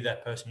you can be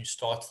that person who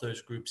starts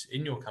those groups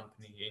in your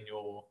company, in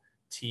your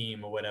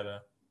team or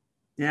whatever.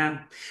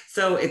 Yeah.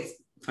 So it's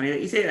funny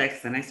that you say that,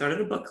 because then I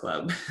started a book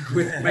club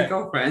with my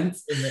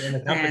girlfriends. in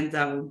the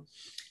and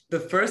the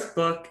first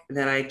book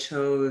that I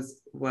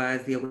chose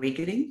was The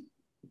Awakening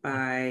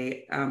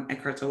by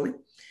Eckhart Tolle.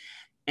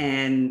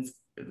 And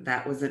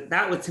that was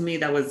to me,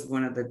 that was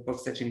one of the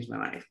books that changed my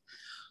life.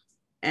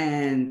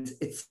 And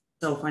it's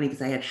so funny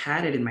because I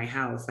had it in my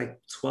house like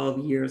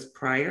 12 years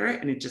prior,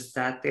 and it just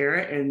sat there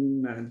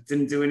and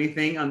didn't do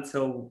anything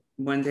until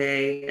one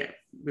day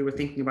we were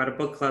thinking about a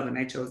book club and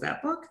I chose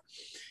that book.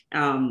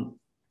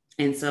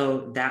 And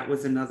so that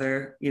was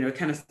another, it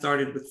kind of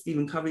started with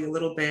Stephen Covey a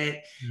little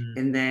bit.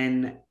 And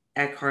then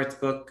Eckhart's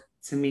book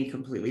to me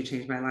completely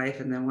changed my life.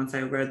 And then once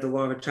I read The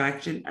Law of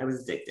Attraction, I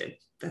was addicted.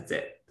 That's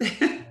it.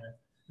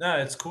 No,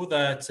 it's cool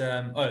that,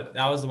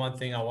 that was the one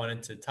thing I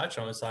wanted to touch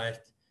on. It's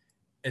like,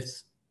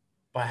 it's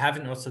by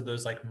having also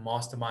those like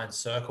mastermind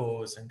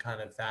circles and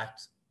kind of that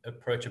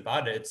approach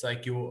about it, it's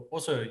like you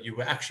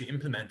were actually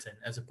implementing,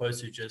 as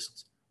opposed to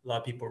just a lot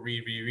of people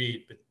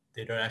read, but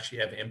they don't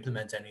actually ever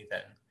implement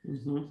anything.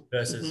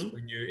 Versus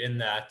when you're in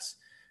that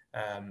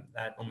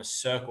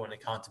almost circle and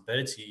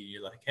accountability,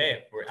 you're like,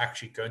 hey, we're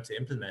actually going to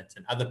implement,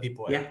 and other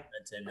people are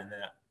implementing, and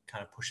that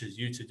kind of pushes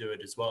you to do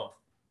it as well.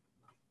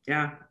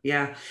 Yeah.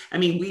 I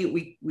mean,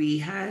 we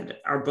had,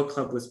 our book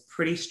club was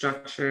pretty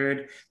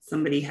structured.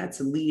 Somebody had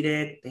to lead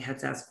it. They had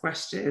to ask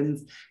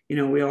questions.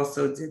 We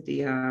also did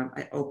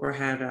Oprah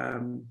had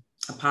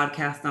a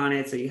podcast on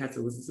it, so you had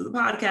to listen to the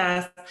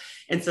podcast.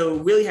 And so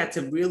really had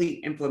to really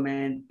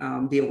implement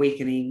The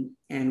Awakening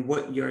and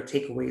what your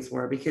takeaways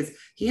were, because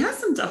he has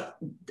some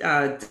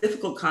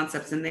difficult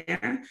concepts in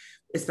there,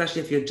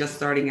 especially if you're just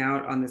starting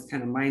out on this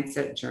kind of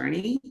mindset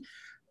journey.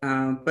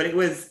 But it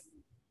was,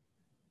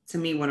 to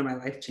me, one of my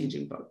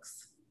life-changing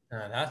books.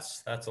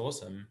 That's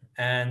awesome.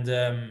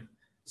 And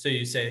So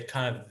you say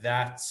kind of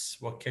that's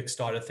what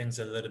kickstarted things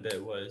a little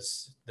bit,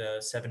 was the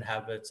 7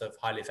 Habits of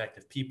Highly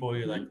Effective People.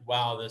 You're like,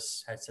 wow,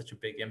 this had such a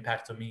big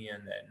impact on me.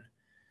 And then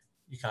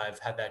you kind of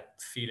had that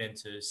feeling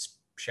to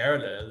share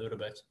it a little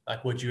bit,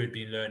 like what you had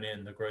been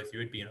learning, the growth you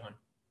had been on.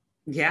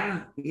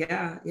 Yeah.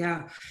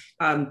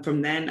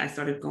 From then I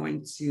started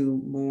going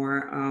to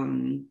more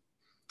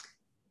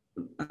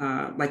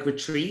like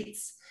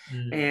retreats,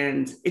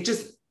 and it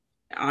just,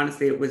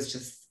 honestly, it was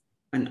just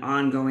an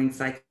ongoing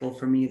cycle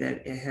for me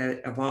that it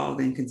had evolved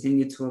and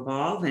continued to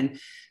evolve.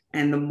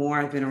 And the more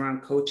I've been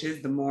around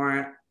coaches, the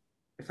more,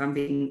 if I'm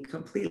being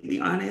completely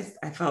honest,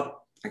 I felt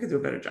I could do a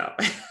better job.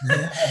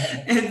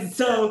 And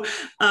so,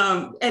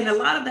 and a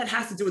lot of that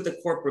has to do with the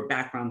corporate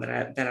background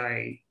that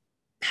I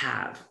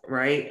have,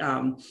 right?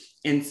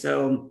 And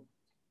so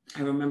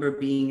I remember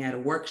being at a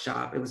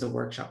workshop. It was a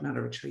workshop, not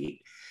a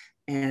retreat.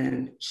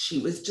 And she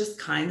was just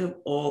kind of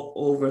all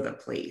over the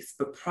place,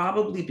 but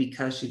probably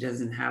because she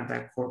doesn't have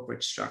that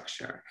corporate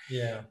structure.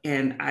 Yeah.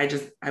 And I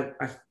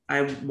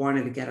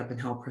wanted to get up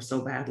and help her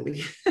so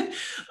badly.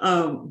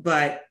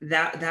 But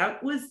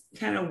that was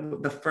kind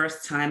of the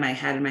first time I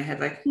had in my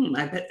head, like,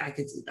 I bet I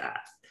could do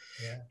that.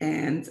 Yeah.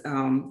 And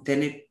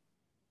then it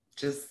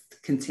just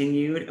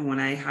continued. And when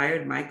I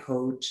hired my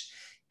coach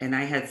and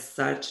I had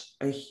such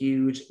a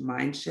huge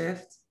mind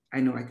shift, I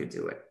know I could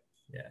do it.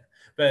 Yeah.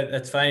 But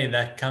that's funny.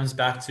 That comes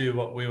back to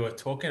what we were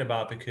talking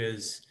about,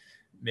 because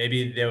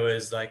maybe there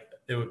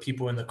were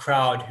people in the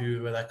crowd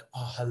who were like,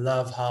 oh, I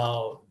love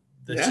how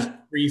there's just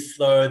free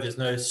flow. There's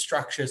no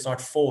structure. It's not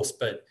forced,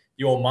 but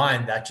your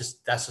mind, that's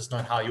just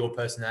not how your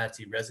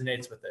personality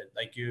resonates with it.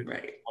 Like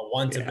I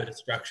want a bit of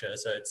structure.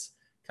 So it's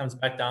comes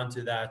back down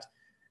to that,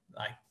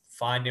 like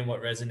finding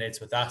what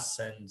resonates with us,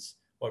 and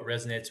what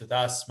resonates with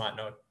us might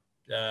not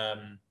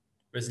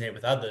resonate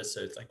with others.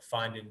 So it's like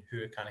finding who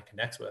it kind of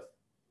connects with.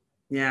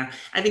 Yeah,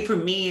 I think for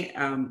me,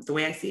 the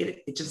way I see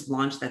it, it just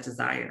launched that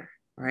desire,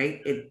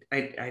 right?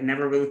 I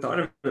never really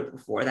thought of it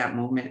before that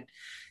moment.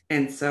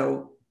 And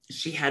so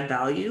she had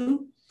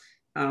value,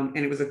 and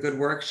it was a good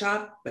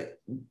workshop, but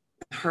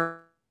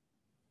her.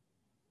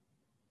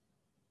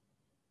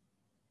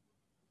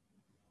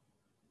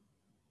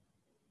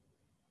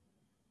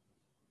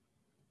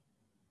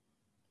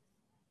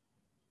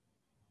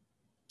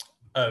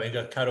 Oh, it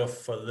got cut off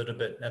for a little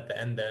bit at the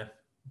end there.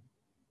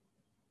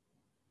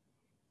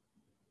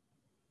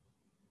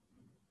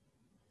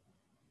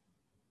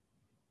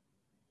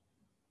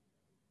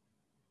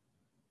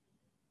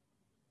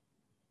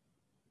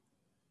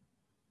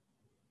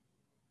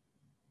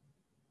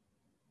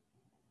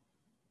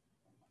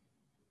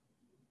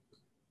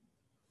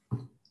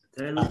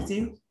 Did I lose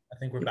you? I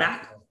think we're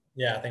back.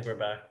 Yeah, I think we're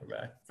back.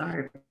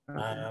 Sorry.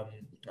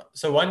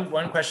 So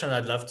one question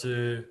I'd love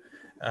to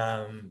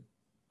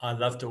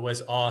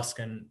always ask,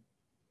 and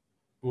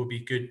will be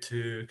good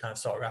to kind of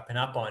start wrapping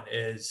up on,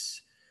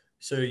 is,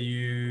 so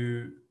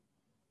you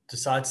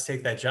decide to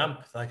take that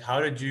jump. Like, how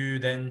did you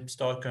then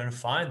start going to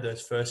find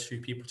those first few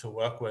people to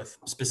work with,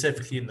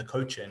 specifically in the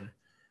coaching?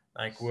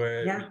 Like,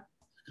 were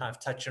kind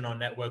of touching on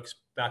networks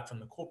back from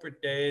the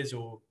corporate days,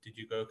 or did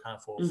you go kind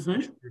of for a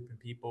fresh group of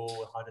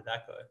people? How did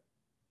that go?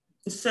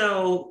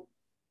 So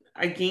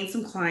I gained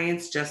some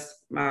clients just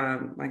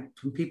like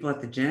from people at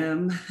the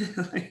gym,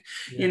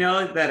 you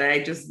know, that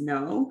I just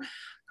know,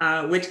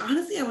 which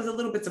honestly I was a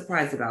little bit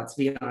surprised about, to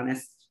be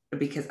honest,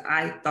 because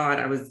I thought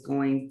I was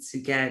going to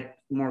get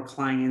more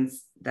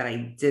clients that I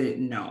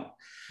didn't know,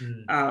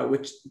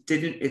 which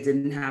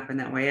didn't happen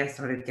that way. I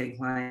started getting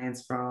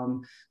clients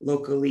from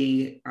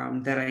locally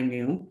that I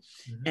knew.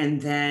 And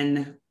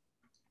then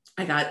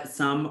I got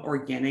some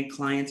organic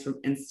clients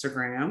from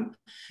Instagram.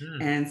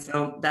 And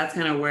so that's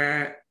kind of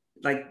where,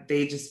 like,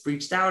 they just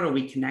reached out or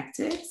we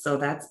connected. So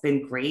that's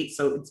been great.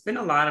 So it's been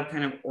a lot of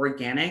kind of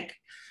organic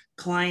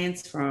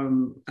clients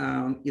from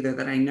either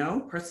that I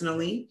know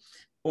personally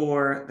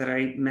or that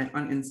I met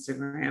on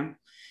Instagram.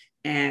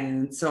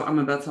 And so I'm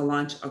about to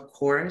launch a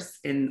course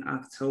in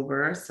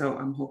October. So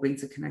I'm hoping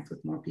to connect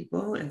with more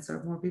people and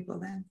serve more people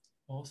then.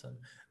 Awesome.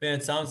 Man,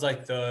 it sounds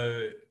like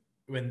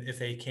if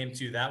they came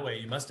to you that way,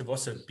 you must have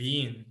also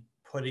been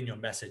putting your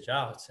message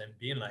out and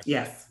being like,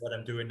 yes, what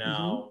I'm doing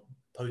now,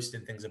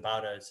 posting things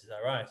about it. Is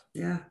that right?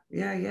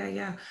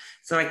 Yeah.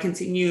 So I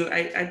continue,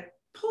 I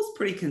post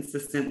pretty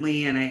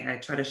consistently, and I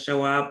try to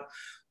show up,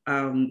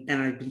 and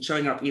I've been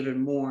showing up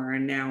even more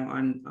now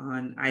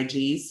on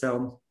IG.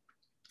 So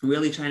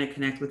really trying to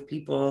connect with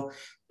people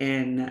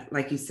and,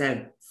 like you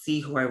said, see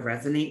who I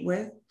resonate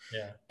with.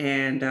 Yeah.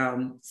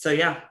 And so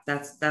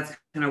that's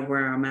kind of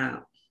where I'm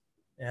at.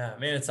 Yeah, I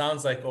mean, it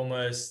sounds like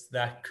almost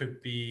that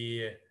could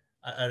be,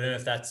 I don't know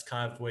if that's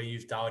kind of where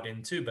you've dialed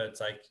into, but it's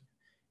like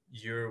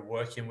you're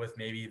working with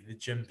maybe the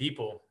gym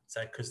people. It's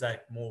like, because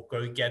that more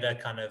go-getter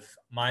kind of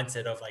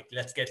mindset of like,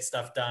 let's get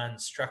stuff done,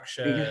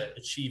 structure,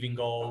 achieving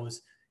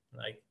goals,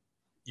 like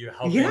you're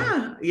helping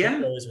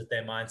those with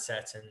their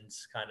mindset and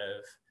kind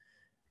of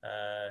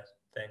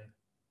thing.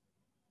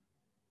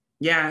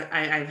 Yeah,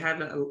 I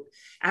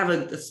have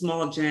a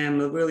small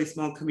gym, a really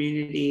small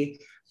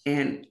community,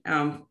 and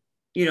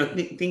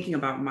thinking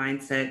about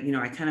mindset,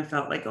 I kind of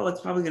felt like, oh,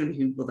 it's probably going to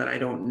be people that I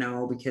don't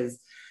know, because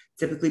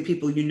typically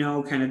people,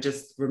 kind of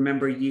just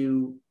remember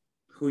you,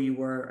 who you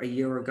were a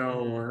year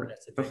ago or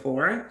That's a big one.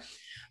 before.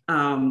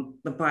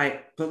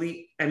 But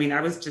believe, I mean, I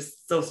was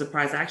just so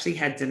surprised. I actually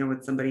had dinner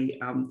with somebody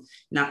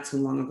not too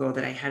long ago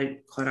that I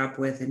hadn't caught up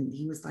with, and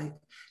he was like,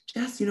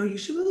 Jess, you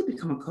should really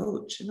become a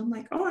coach. And I'm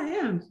like, oh, I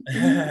am. And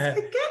he was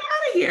like, get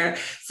out of here.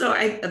 So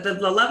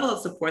the level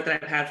of support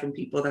that I've had from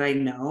people that I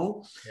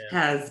know Yeah.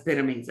 has been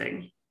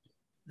amazing.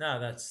 No,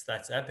 that's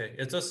epic.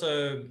 It's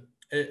also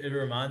it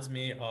reminds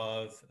me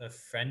of a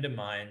friend of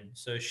mine.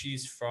 So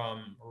she's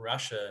from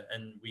Russia,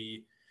 and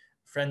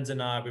friends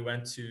and I, we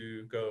went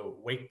to go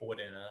wakeboard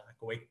in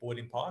a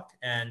wakeboarding park,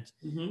 and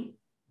Mm-hmm.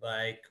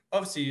 like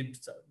obviously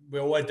we're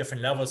all at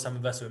different levels. Some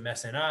of us were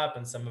messing up,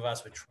 and some of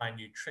us were trying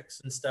new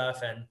tricks and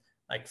stuff, and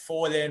like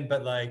falling.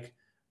 But like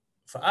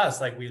for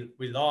us, like we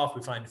laugh,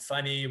 we find it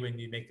funny when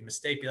you make the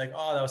mistake. Be like,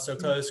 oh, that was so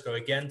close, go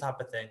again, type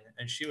of thing.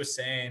 And she was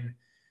saying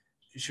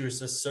she was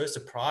just so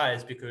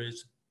surprised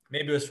because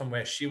maybe it was from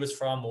where she was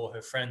from or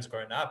her friends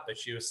growing up, but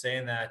she was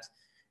saying that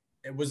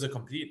it was a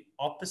complete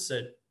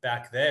opposite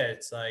back there.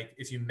 It's like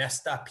if you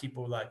messed up,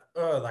 people were like,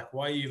 oh, like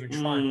why are you even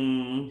trying? You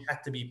Mm,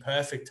 had to be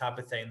perfect, type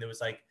of thing. There was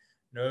like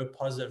no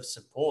positive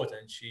support,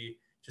 and she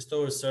just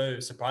thought it was so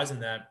surprising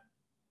that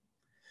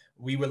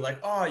we were like,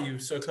 oh, you're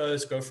so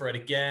close, go for it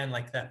again,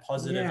 like that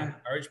positive yeah.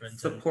 encouragement. And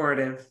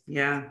Supportive.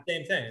 Yeah.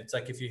 same thing. It's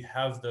like if you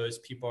have those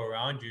people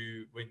around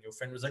you when your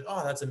friend was like,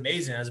 oh, that's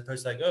amazing, as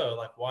opposed to like, oh,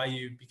 like why are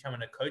you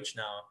becoming a coach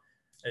now?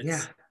 Yeah.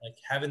 It's like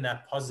having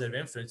that positive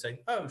influence,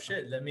 like, oh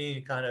shit, let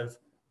me kind of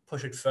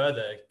push it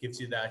further. It gives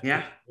you that good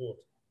Yeah. support.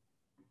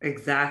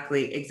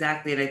 Exactly.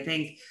 Exactly. And I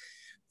think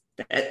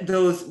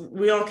those,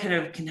 we all kind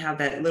of can have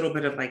that little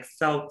bit of like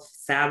self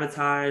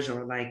sabotage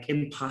or like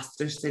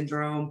imposter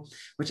syndrome,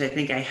 which I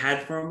think I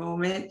had for a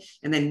moment.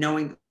 And then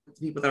knowing the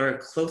people that are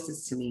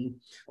closest to me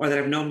or that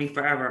have known me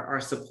forever are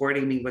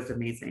supporting me was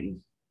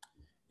amazing.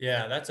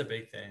 Yeah, that's a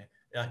big thing.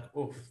 Like,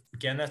 oh,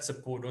 again, that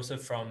support also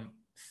from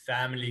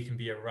family can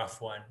be a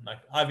rough one. Like,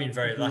 I've been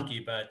very Mm-hmm. lucky,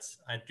 but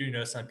I do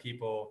know some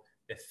people,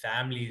 their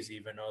families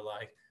even are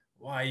like,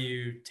 why are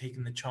you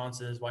taking the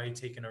chances? Why are you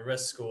taking a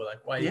risk? Or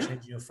like, why are you Yeah.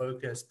 changing your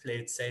focus? Play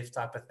it safe,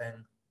 type of thing.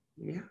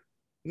 Yeah.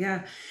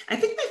 Yeah. I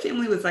think my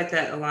family was like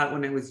that a lot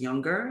when I was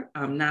younger.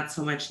 Not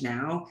so much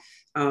now.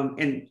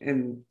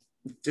 And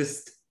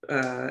just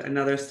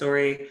another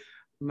story.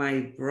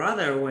 My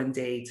brother one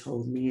day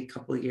told me a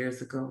couple of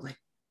years ago, like,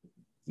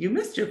 you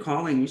missed your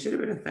calling. You should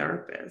have been a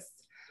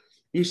therapist.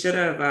 You should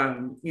have,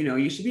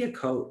 you should be a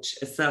coach.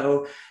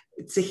 So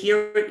to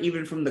hear it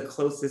even from the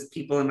closest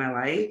people in my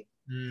life,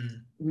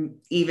 Mm.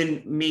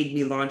 even made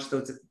me launch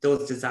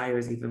those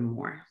desires even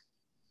more.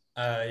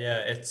 Yeah,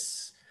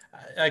 it's.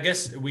 I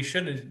guess we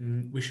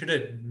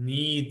shouldn't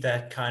need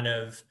that kind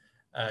of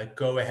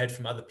go ahead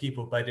from other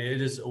people, but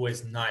it is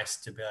always nice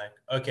to be like,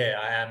 okay,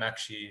 I am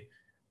actually.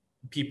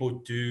 People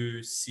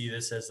do see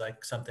this as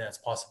like something that's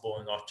possible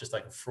and not just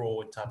like a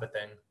fraud type of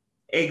thing.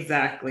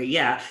 Exactly.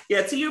 Yeah.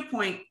 Yeah. To your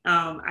point,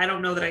 I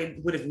don't know that I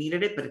would have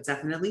needed it, but it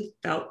definitely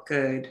felt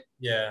good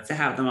Yeah, to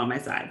have them on my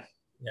side.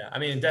 yeah. I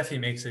mean, it definitely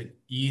makes it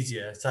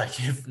easier. It's like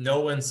if no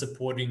one's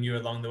supporting you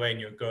along the way and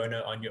you're going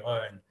on your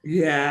own.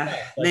 Yeah. Yeah,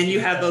 And then like you you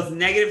have said. those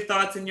negative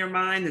thoughts in your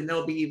mind, and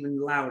they'll be even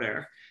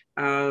louder.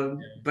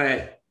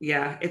 But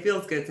yeah, it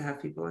feels good to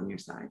have people on your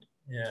side.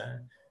 Yeah.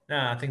 No,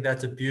 I think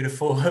that's a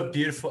beautiful, a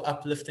beautiful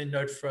uplifting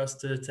note for us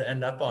to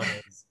end up on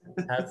is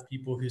have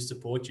people who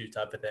support you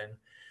type of thing.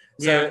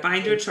 So Yeah.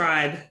 Find your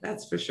tribe.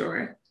 That's for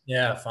sure.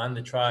 yeah, find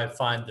the tribe,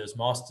 find those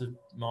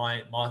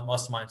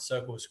mastermind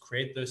circles,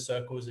 create those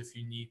circles if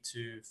you need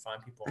to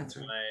find people That's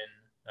right. online.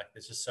 Like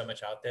there's just so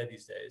much out there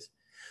these days.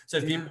 So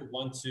if Yeah. people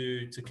want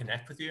to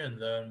connect with you and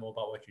learn more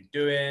about what you're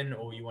doing,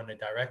 or you want to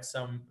direct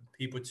some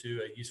people to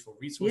a useful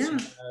resource you Yeah.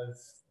 have,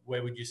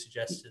 where would you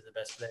suggest is the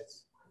best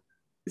place?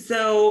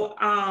 So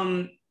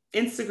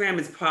Instagram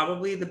is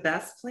probably the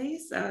best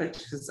place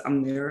because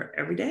I'm there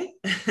every day.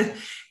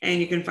 And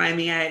you can find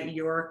me at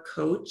your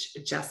coach,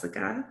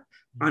 Jessica,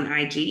 on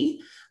IG.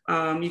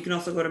 You can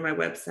also go to my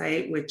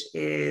website, which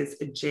is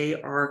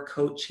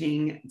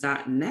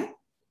jrcoaching.net.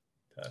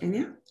 And Perfect.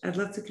 yeah, I'd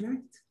love to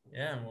connect.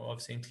 Yeah, and we'll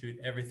obviously include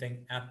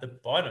everything at the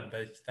bottom.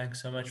 But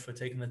thanks so much for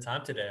taking the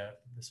time today.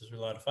 This was a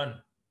lot of fun.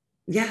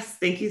 Yes,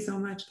 thank you so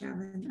much,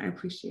 Gavin. I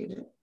appreciate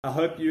it. I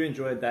hope you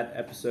enjoyed that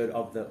episode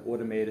of the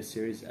Automator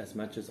series as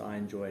much as I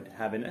enjoyed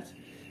having it.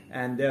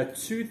 And there are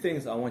two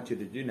things I want you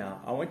to do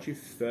now. I want you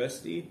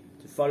firstly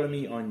to follow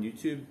me on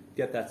YouTube,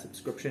 get that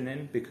subscription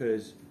in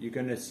because you're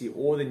going to see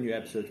all the new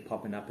episodes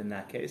popping up in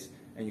that case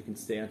and you can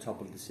stay on top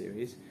of the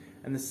series.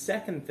 And the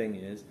second thing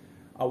is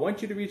I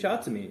want you to reach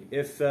out to me.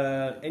 If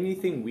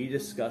anything we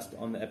discussed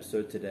on the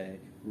episode today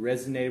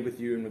resonated with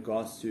you in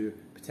regards to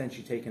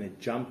potentially taking a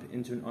jump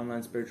into an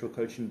online spiritual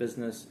coaching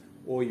business,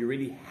 or you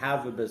really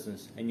have a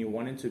business and you're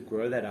wanting to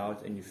grow that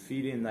out and you're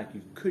feeling like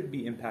you could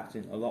be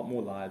impacting a lot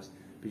more lives,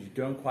 but you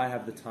don't quite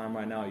have the time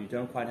right now, you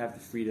don't quite have the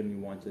freedom you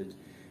wanted,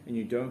 and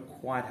you don't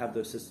quite have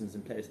those systems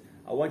in place,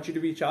 I want you to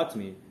reach out to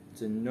me.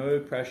 So no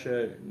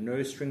pressure,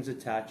 no strings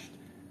attached.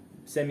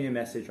 Send me a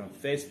message on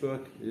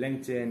Facebook,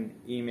 LinkedIn,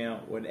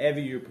 email, whatever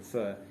you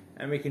prefer,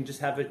 and we can just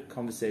have a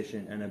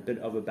conversation and a bit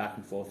of a back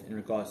and forth in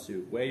regards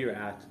to where you're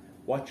at,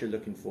 what you're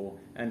looking for,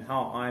 and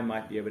how I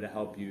might be able to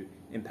help you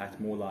impact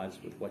more lives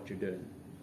with what you're doing.